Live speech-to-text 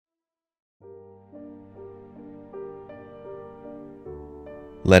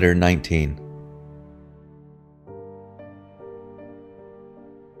Letter 19.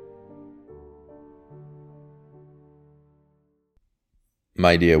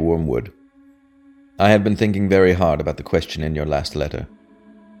 My dear Wormwood, I have been thinking very hard about the question in your last letter.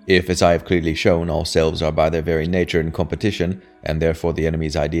 If, as I have clearly shown, all selves are by their very nature in competition, and therefore the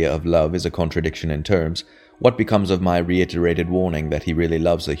enemy's idea of love is a contradiction in terms, what becomes of my reiterated warning that he really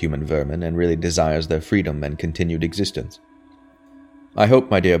loves the human vermin and really desires their freedom and continued existence? I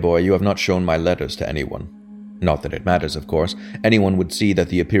hope, my dear boy, you have not shown my letters to anyone. Not that it matters, of course. Anyone would see that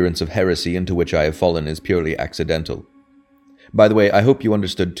the appearance of heresy into which I have fallen is purely accidental. By the way, I hope you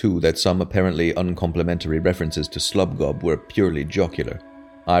understood too that some apparently uncomplimentary references to Slubgob were purely jocular.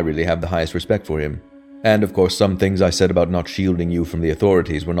 I really have the highest respect for him. And of course some things I said about not shielding you from the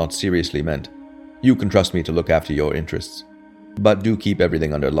authorities were not seriously meant. You can trust me to look after your interests. But do keep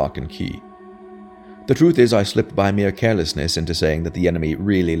everything under lock and key. The truth is I slipped by mere carelessness into saying that the enemy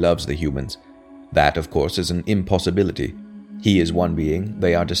really loves the humans. That, of course, is an impossibility. He is one being,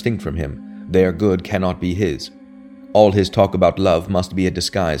 they are distinct from him. Their good cannot be his. All his talk about love must be a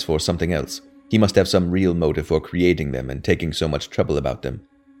disguise for something else. He must have some real motive for creating them and taking so much trouble about them.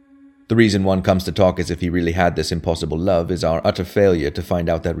 The reason one comes to talk as if he really had this impossible love is our utter failure to find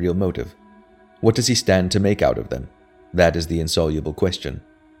out that real motive. What does he stand to make out of them? That is the insoluble question.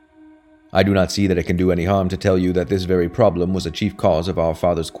 I do not see that it can do any harm to tell you that this very problem was a chief cause of our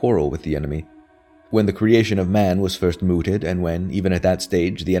father's quarrel with the enemy. When the creation of man was first mooted, and when, even at that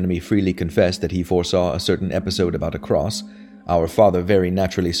stage, the enemy freely confessed that he foresaw a certain episode about a cross, our father very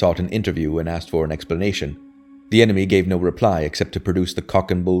naturally sought an interview and asked for an explanation. The enemy gave no reply except to produce the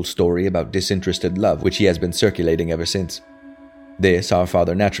cock-and-bull story about disinterested love which he has been circulating ever since. This our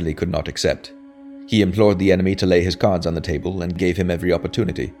father naturally could not accept. He implored the enemy to lay his cards on the table and gave him every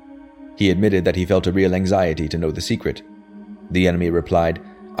opportunity. He admitted that he felt a real anxiety to know the secret. The enemy replied,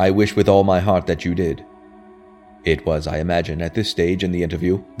 "I wish with all my heart that you did." It was, I imagine, at this stage in the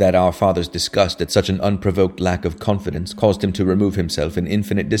interview that our father's disgust at such an unprovoked lack of confidence caused him to remove himself an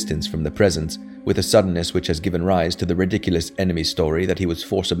infinite distance from the presence, with a suddenness which has given rise to the ridiculous enemy story that he was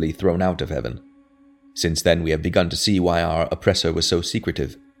forcibly thrown out of heaven. Since then we have begun to see why our oppressor was so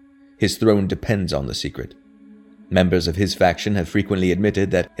secretive. His throne depends on the secret. Members of his faction have frequently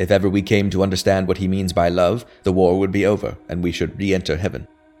admitted that if ever we came to understand what he means by love, the war would be over and we should re-enter heaven.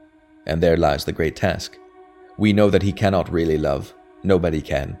 And there lies the great task. We know that he cannot really love. Nobody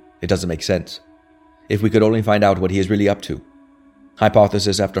can. It doesn't make sense. If we could only find out what he is really up to.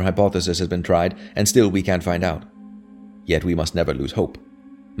 Hypothesis after hypothesis has been tried, and still we can't find out. Yet we must never lose hope.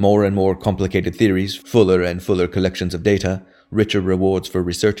 More and more complicated theories, fuller and fuller collections of data, richer rewards for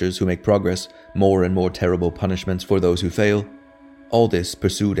researchers who make progress, more and more terrible punishments for those who fail. All this,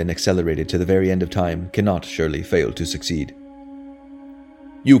 pursued and accelerated to the very end of time, cannot surely fail to succeed.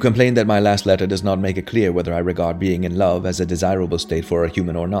 You complain that my last letter does not make it clear whether I regard being in love as a desirable state for a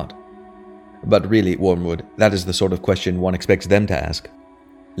human or not. But really, Wormwood, that is the sort of question one expects them to ask.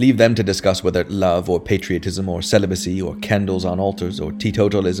 Leave them to discuss whether love or patriotism or celibacy or candles on altars or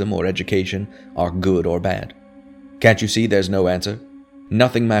teetotalism or education are good or bad. Can't you see there's no answer?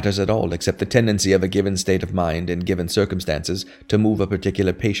 Nothing matters at all except the tendency of a given state of mind in given circumstances to move a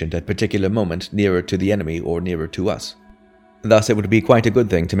particular patient at a particular moment nearer to the enemy or nearer to us. Thus it would be quite a good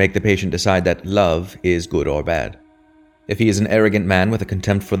thing to make the patient decide that love is good or bad. If he is an arrogant man with a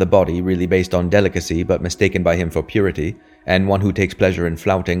contempt for the body really based on delicacy but mistaken by him for purity, and one who takes pleasure in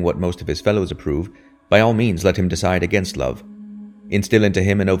flouting what most of his fellows approve, by all means let him decide against love. Instill into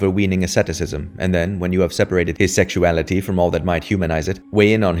him an overweening asceticism, and then, when you have separated his sexuality from all that might humanize it,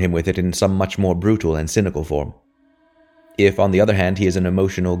 weigh in on him with it in some much more brutal and cynical form. If, on the other hand, he is an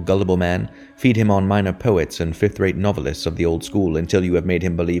emotional, gullible man, feed him on minor poets and fifth-rate novelists of the old school until you have made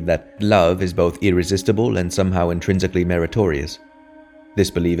him believe that love is both irresistible and somehow intrinsically meritorious. This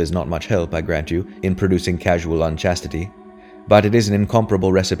belief is not much help, I grant you, in producing casual unchastity, but it is an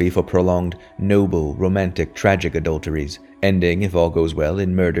incomparable recipe for prolonged, noble, romantic, tragic adulteries, ending, if all goes well,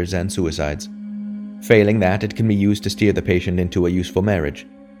 in murders and suicides. Failing that, it can be used to steer the patient into a useful marriage.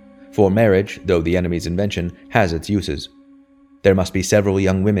 For marriage, though the enemy's invention, has its uses. There must be several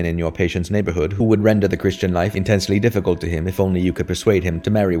young women in your patient's neighborhood who would render the Christian life intensely difficult to him if only you could persuade him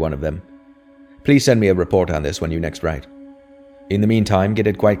to marry one of them. Please send me a report on this when you next write. In the meantime, get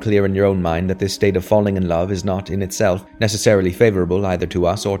it quite clear in your own mind that this state of falling in love is not, in itself, necessarily favorable either to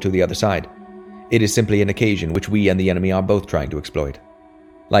us or to the other side. It is simply an occasion which we and the enemy are both trying to exploit.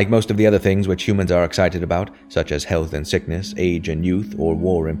 Like most of the other things which humans are excited about, such as health and sickness, age and youth, or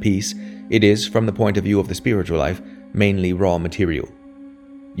war and peace, it is, from the point of view of the spiritual life, mainly raw material.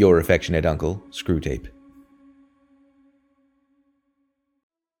 Your affectionate uncle, Screwtape.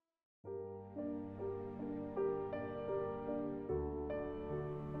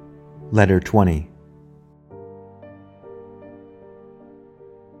 Letter 20.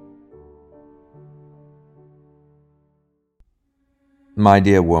 My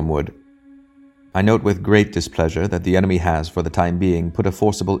dear Wormwood, I note with great displeasure that the enemy has, for the time being, put a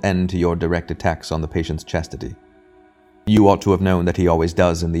forcible end to your direct attacks on the patient's chastity. You ought to have known that he always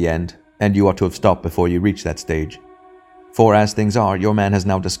does in the end, and you ought to have stopped before you reach that stage. For as things are, your man has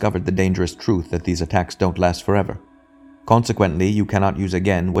now discovered the dangerous truth that these attacks don't last forever. Consequently, you cannot use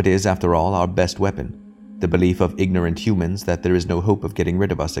again what is, after all, our best weapon, the belief of ignorant humans that there is no hope of getting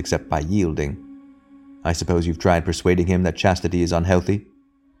rid of us except by yielding. I suppose you've tried persuading him that chastity is unhealthy?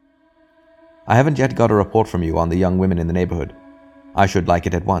 I haven't yet got a report from you on the young women in the neighborhood. I should like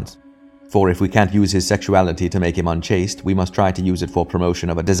it at once, for if we can't use his sexuality to make him unchaste, we must try to use it for promotion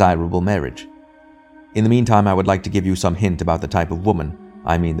of a desirable marriage. In the meantime, I would like to give you some hint about the type of woman,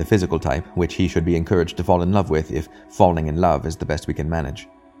 I mean the physical type, which he should be encouraged to fall in love with if falling in love is the best we can manage.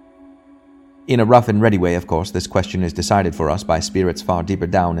 In a rough and ready way, of course, this question is decided for us by spirits far deeper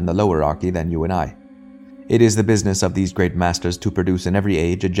down in the lower hierarchy than you and I. It is the business of these great masters to produce in every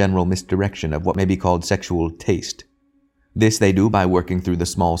age a general misdirection of what may be called sexual taste. This they do by working through the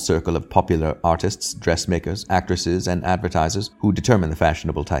small circle of popular artists, dressmakers, actresses, and advertisers who determine the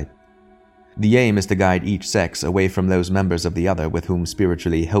fashionable type. The aim is to guide each sex away from those members of the other with whom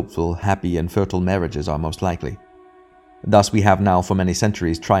spiritually hopeful, happy, and fertile marriages are most likely. Thus we have now for many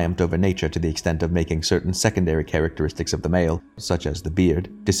centuries triumphed over nature to the extent of making certain secondary characteristics of the male, such as the beard,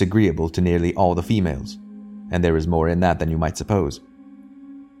 disagreeable to nearly all the females. And there is more in that than you might suppose.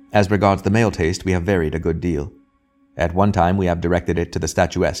 As regards the male taste, we have varied a good deal. At one time we have directed it to the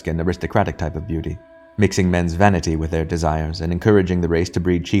statuesque and aristocratic type of beauty, mixing men's vanity with their desires and encouraging the race to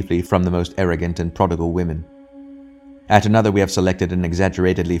breed chiefly from the most arrogant and prodigal women. At another we have selected an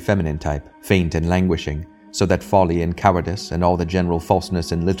exaggeratedly feminine type, faint and languishing, so that folly and cowardice and all the general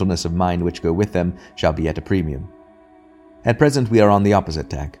falseness and littleness of mind which go with them shall be at a premium. At present we are on the opposite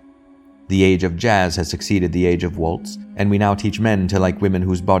tack. The age of jazz has succeeded the age of waltz, and we now teach men to like women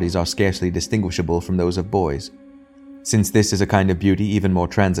whose bodies are scarcely distinguishable from those of boys. Since this is a kind of beauty even more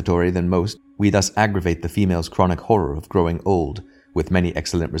transitory than most, we thus aggravate the female's chronic horror of growing old, with many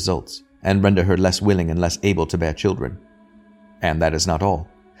excellent results, and render her less willing and less able to bear children. And that is not all.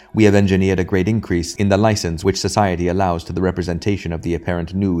 We have engineered a great increase in the license which society allows to the representation of the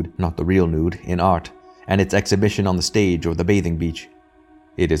apparent nude, not the real nude, in art, and its exhibition on the stage or the bathing beach.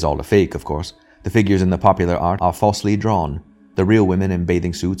 It is all a fake, of course. The figures in the popular art are falsely drawn. The real women in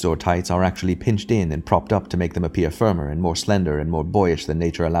bathing suits or tights are actually pinched in and propped up to make them appear firmer and more slender and more boyish than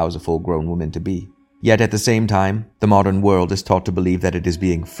nature allows a full-grown woman to be. Yet at the same time, the modern world is taught to believe that it is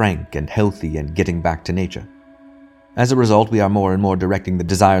being frank and healthy and getting back to nature. As a result, we are more and more directing the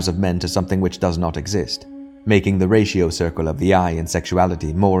desires of men to something which does not exist, making the ratio circle of the eye in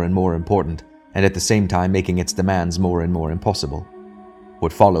sexuality more and more important, and at the same time making its demands more and more impossible.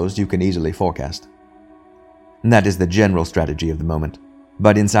 What follows you can easily forecast. That is the general strategy of the moment.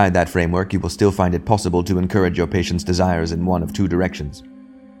 But inside that framework, you will still find it possible to encourage your patient's desires in one of two directions.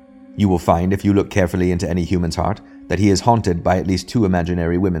 You will find, if you look carefully into any human's heart, that he is haunted by at least two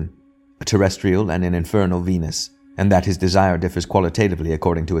imaginary women, a terrestrial and an infernal Venus, and that his desire differs qualitatively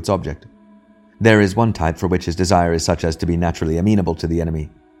according to its object. There is one type for which his desire is such as to be naturally amenable to the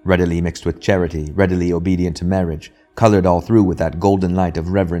enemy, readily mixed with charity, readily obedient to marriage, colored all through with that golden light of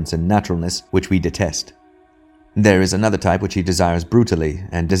reverence and naturalness which we detest. There is another type which he desires brutally,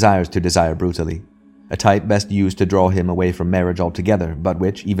 and desires to desire brutally. A type best used to draw him away from marriage altogether, but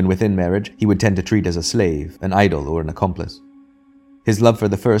which, even within marriage, he would tend to treat as a slave, an idol, or an accomplice. His love for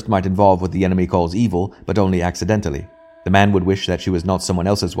the first might involve what the enemy calls evil, but only accidentally. The man would wish that she was not someone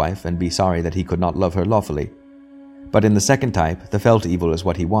else's wife, and be sorry that he could not love her lawfully. But in the second type, the felt evil is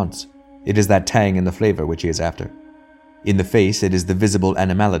what he wants. It is that tang in the flavor which he is after. In the face, it is the visible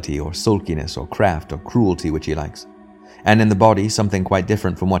animality or sulkiness or craft or cruelty which he likes. And in the body, something quite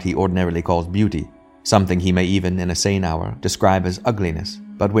different from what he ordinarily calls beauty, something he may even, in a sane hour, describe as ugliness,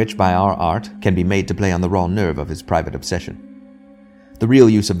 but which, by our art, can be made to play on the raw nerve of his private obsession. The real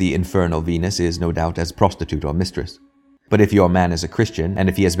use of the infernal Venus is, no doubt, as prostitute or mistress. But if your man is a Christian, and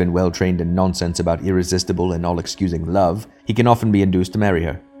if he has been well trained in nonsense about irresistible and all-excusing love, he can often be induced to marry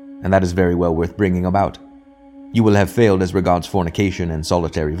her, and that is very well worth bringing about. You will have failed as regards fornication and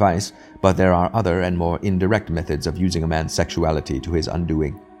solitary vice, but there are other and more indirect methods of using a man's sexuality to his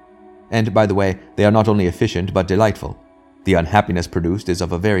undoing. And, by the way, they are not only efficient but delightful. The unhappiness produced is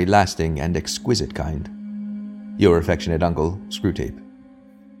of a very lasting and exquisite kind. Your affectionate uncle, Screwtape.